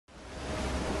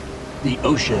The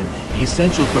ocean,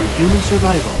 essential for human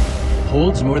survival,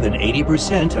 holds more than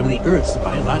 80% of the Earth's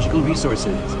biological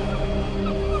resources.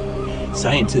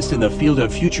 Scientists in the field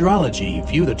of futurology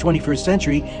view the 21st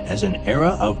century as an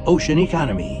era of ocean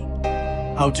economy.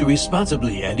 How to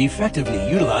responsibly and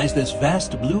effectively utilize this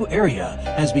vast blue area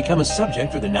has become a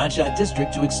subject for the Nansha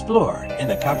District to explore in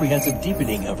the comprehensive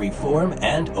deepening of reform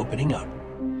and opening up.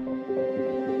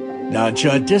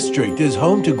 Nansha District is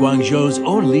home to Guangzhou's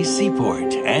only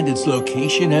seaport, and its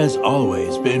location has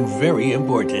always been very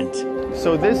important.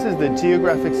 So this is the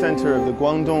geographic center of the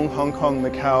Guangdong-Hong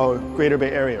Kong-Macao Greater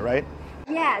Bay Area, right?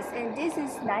 Yes, and this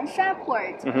is Nansha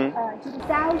Port. To the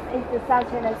south is the South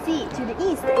China Sea. To the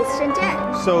east is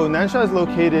Shenzhen. So Nansha is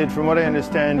located, from what I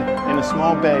understand, in a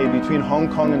small bay between Hong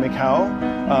Kong and Macau,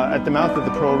 at the mouth of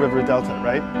the Pearl River Delta,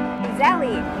 right?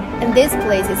 Exactly. And this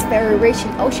place is very rich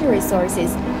in ocean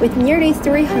resources, with nearly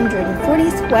 340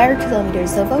 square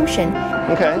kilometers of ocean,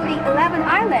 including 11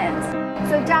 islands.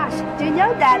 So Josh, do you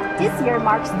know that this year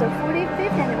marks the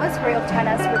 45th anniversary of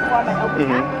China's Reform and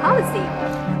Opening Up policy?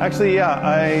 Actually, yeah,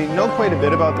 I know quite a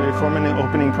bit about the reform and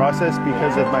opening process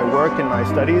because of my work and my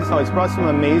studies. It's brought some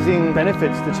amazing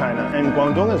benefits to China, and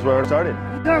Guangdong is where it started.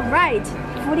 You're right.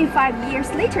 45 years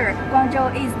later,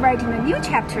 Guangzhou is writing a new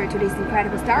chapter to this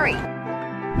incredible story.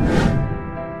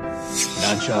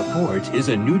 Nansha Port is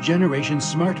a new generation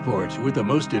smart port with the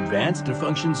most advanced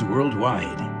functions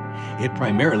worldwide. It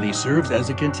primarily serves as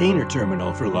a container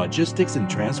terminal for logistics and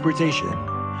transportation.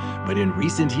 But in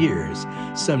recent years,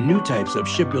 some new types of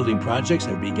shipbuilding projects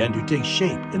have begun to take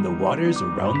shape in the waters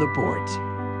around the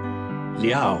port.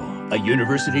 Liao, a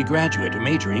university graduate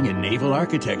majoring in naval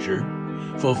architecture,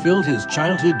 fulfilled his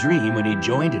childhood dream when he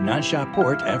joined Nansha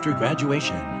Port after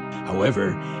graduation.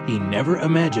 However, he never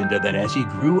imagined that as he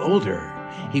grew older,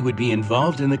 he would be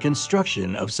involved in the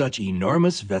construction of such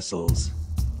enormous vessels.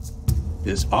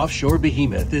 This offshore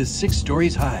behemoth is 6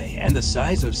 stories high and the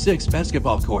size of 6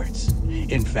 basketball courts.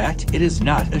 In fact, it is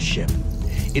not a ship.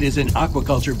 It is an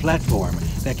aquaculture platform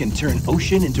that can turn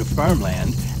ocean into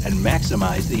farmland and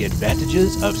maximize the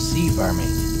advantages of sea farming.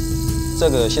 这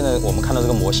个现在我们看到这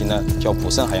个模型呢，叫普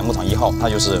盛海洋牧场1号，它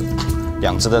就是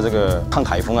2只的这个抗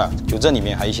台风啊，就这里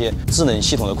面还有一些智能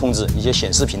系统的控制，一些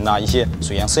显示屏啊，一些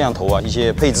水样摄像头啊，一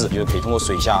些配置，就是可以通过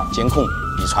水下监控，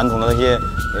比传统的那些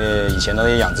以前的那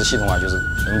些养殖系统啊，就是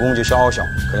人工就消耗小，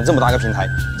可能这么大个平台，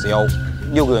只要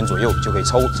6个人左右就可以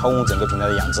操控整个平台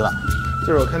的养殖了。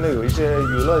就是我看到有一些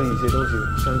娱乐的一些东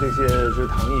西，像这些就是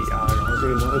躺椅啊，然后这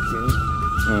个摩托艇。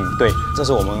对，这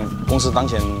是我们公司当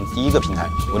前第1个平台，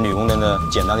文旅功能的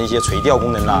简单的一些垂钓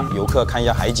功能啦，游客看一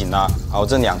下海景啦，还有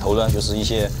这2头呢就是一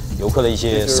些游客的一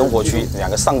些生活区，2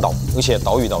个上岛，而且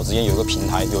岛与岛之间有个平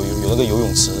台，有那个游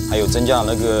泳池，还有增加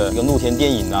那个一个露天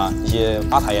电影啊，一些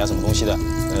吧台啊什么东西的，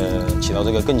起到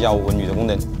这个更加文旅的功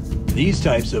能。These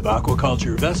types of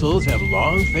aquaculture vessels have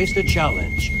long faced a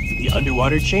challenge. The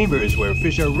underwater chambers where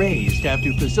fish are raised have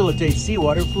to facilitate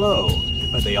seawater flow,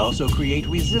 but they also create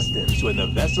resistance when the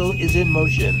vessel is in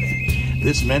motion.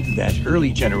 This meant that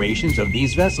early generations of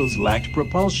these vessels lacked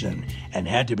propulsion and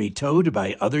had to be towed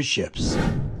by other ships.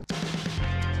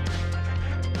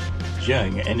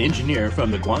 Zheng, an engineer from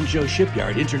the Guangzhou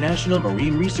Shipyard International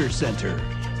Marine Research Center,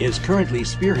 is currently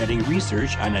spearheading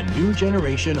research on a new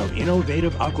generation of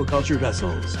innovative aquaculture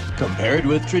vessels. Compared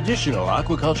with traditional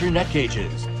aquaculture net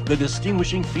cages, the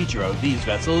distinguishing feature of these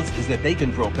vessels is that they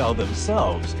can propel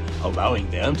themselves, allowing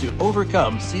them to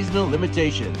overcome seasonal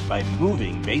limitations by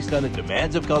moving based on the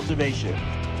demands of cultivation.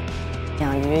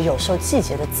 养鱼有受季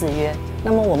节的制约，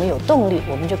那么我们有动力，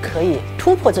我们就可以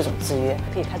突破这种制约，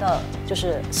可以开到就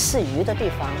是饲鱼的地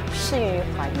方，适应于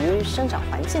海鱼生长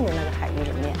环境的那个海域里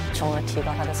面，从而提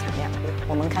高它的产量。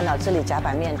我们看到这里甲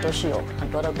板面都是有很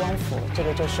多的光伏，这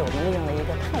个就是我们利用了一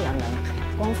个太阳能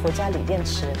光伏加锂电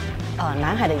池。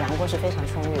南海的阳光是非常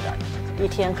充裕的，一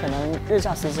天可能日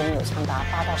照时间有长达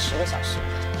8到10个小时，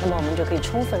那么我们就可以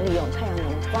充分利用太阳能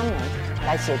光能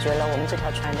来解决了我们这条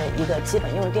船的一个基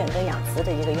本用电跟养殖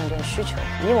的一个用电需求。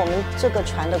以我们这个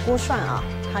船的估算啊，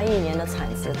它1年的产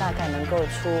值大概能够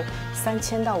出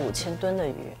3000到5000吨的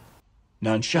鱼。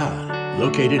Nansha,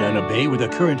 located on a bay with a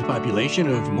current population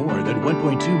of more than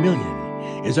 1.2 million,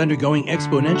 is undergoing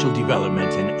exponential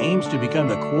development and aims to become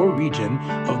the core region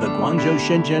of the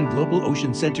Guangzhou-Shenzhen Global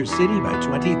Ocean Center City by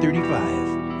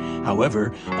 2035.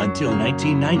 However, until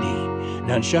 1990,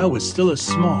 Nansha was still a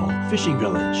small fishing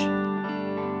village.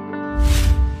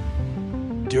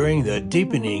 During the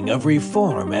deepening of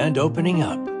reform and opening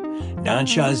up,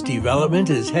 Nansha's development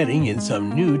is heading in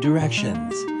some new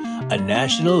directions. A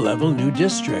national-level new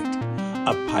district,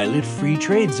 a pilot free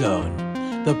trade zone,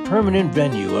 the permanent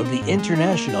venue of the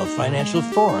International Financial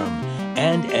Forum,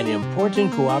 and an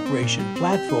important cooperation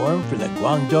platform for the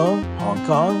Guangdong-Hong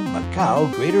Kong-Macao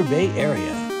Greater Bay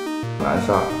Area. 南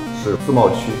沙是自贸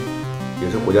区，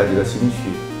也是国家级的新区。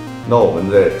那我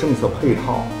们在政策配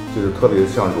套，就是特别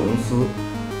像融资，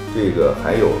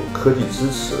还有科技支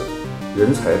持、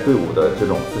人才队伍的这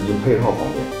种资金配套方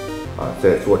面，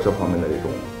在做这方面的这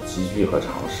种集聚和尝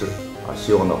试，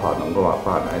希望的话能够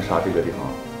把南沙这个地方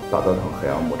打造成海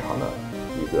洋牧场的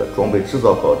一个装备制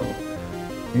造高地、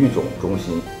育种中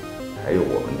心，还有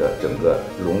我们的整个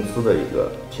融资的一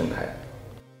个平台。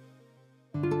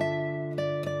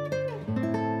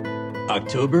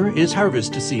 October is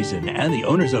harvest season, and the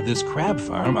owners of this crab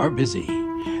farm are busy.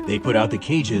 They put out the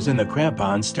cages in the crab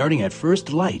ponds starting at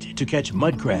first light to catch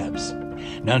mud crabs.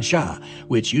 Nansha,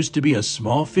 which used to be a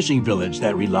small fishing village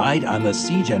that relied on the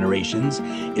sea generations,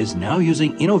 is now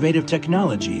using innovative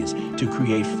technologies to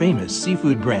create famous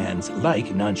seafood brands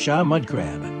like Nansha mud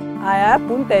crab. 係啊，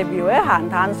本地苗咧鹹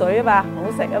淡水啊嘛，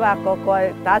好食啊嘛，個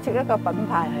打出一個品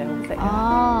牌係好食。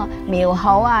哦，苗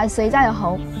好啊，水質又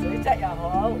好，水質又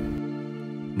好。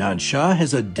 Nansha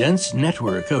has a dense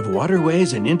network of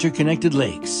waterways and interconnected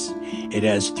lakes. It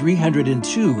has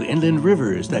 302 inland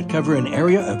rivers that cover an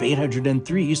area of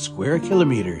 803 square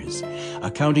kilometers,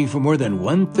 accounting for more than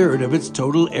 1/3 of its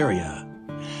total area.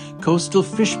 Coastal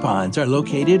fish ponds are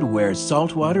located where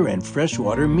saltwater and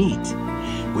freshwater meet,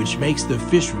 which makes the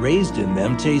fish raised in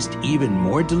them taste even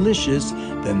more delicious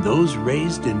than those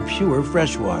raised in pure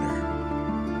freshwater.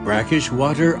 Brackish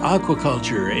water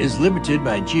aquaculture is limited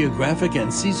by geographic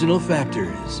and seasonal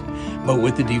factors, but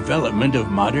with the development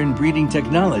of modern breeding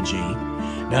technology,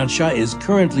 Nansha is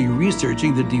currently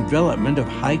researching the development of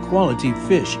high-quality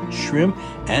fish, shrimp,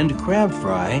 and crab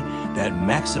fry that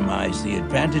maximize the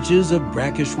advantages of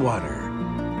brackish water.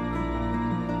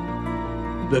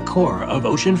 The core of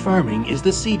ocean farming is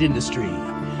the seed industry.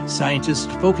 Scientists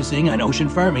focusing on ocean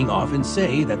farming often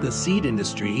say that the seed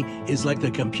industry is like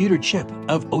the computer chip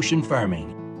of ocean farming.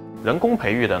 人工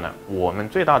培育的呢，我们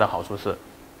最大的好处是，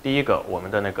第一个，我们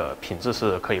的那个品质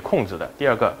是可以控制的；第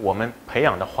二个，我们培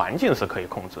养的环境是可以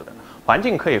控制的。环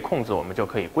境可以控制，我们就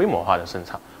可以规模化的生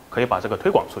产，可以把这个推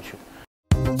广出去。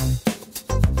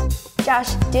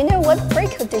 Josh, do you know what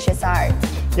pre-cooked dishes are?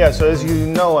 Yeah, so as you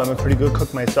know, I'm a pretty good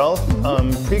cook myself.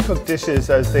 Pre-cooked dishes,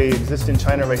 as they exist in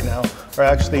China right now, are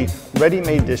actually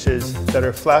ready-made dishes that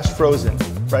are flash frozen,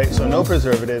 right? So no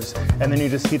preservatives, and then you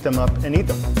just heat them up and eat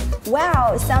them.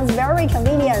 Wow, sounds very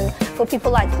convenient for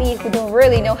people like me who don't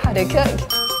really know how to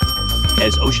cook.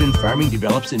 As ocean farming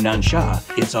develops in Nansha,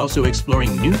 it's also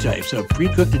exploring new types of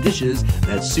pre-cooked dishes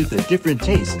that suit the different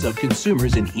tastes of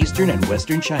consumers in eastern and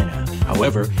western China.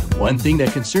 However, one thing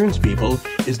that concerns people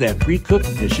is that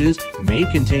pre-cooked dishes may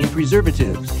contain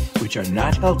preservatives, which are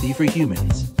not healthy for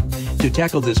humans. To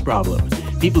tackle this problem,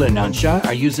 people in Nansha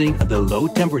are using the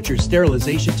low-temperature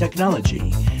sterilization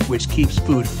technology, which keeps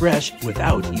food fresh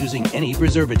without using any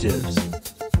preservatives.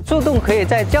 速冻可以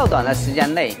在较短的时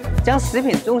间内将食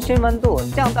品中心温度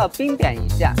降到冰点以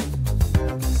下，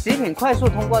食品快速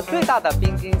通过最大的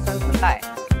冰晶生成带，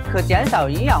可减少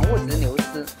营养物质流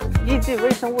失，抑制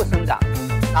微生物生长，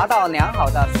达到良好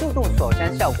的速冻锁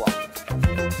鲜效果。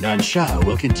 Nansha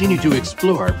will continue to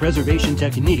explore preservation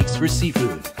techniques for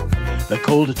seafood. The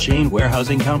cold chain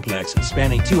warehousing complex,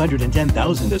 spanning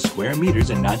 210,000 square meters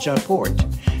in Nansha Port,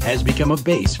 has become a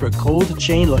base for cold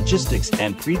chain logistics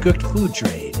and pre-cooked food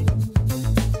trade.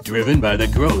 Driven by the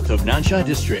growth of Nansha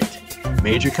District,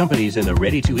 major companies in the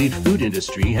ready-to-eat food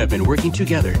industry have been working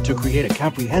together to create a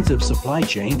comprehensive supply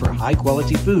chain for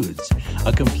high-quality foods,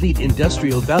 a complete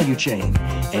industrial value chain,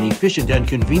 an efficient and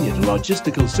convenient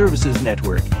logistical services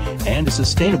network, and a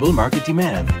sustainable market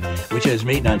demand, which has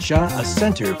made Nansha a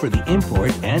center for the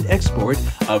import and export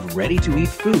of ready-to-eat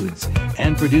foods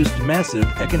and produced massive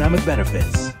economic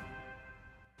benefits.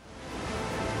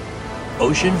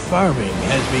 Ocean farming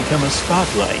has become a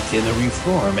spotlight in the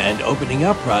reform and opening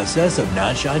up process of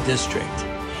Nansha District.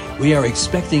 We are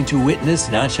expecting to witness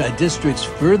Nansha District's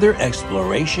further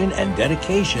exploration and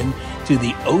dedication to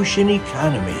the ocean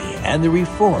economy and the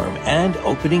reform and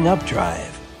opening up drive.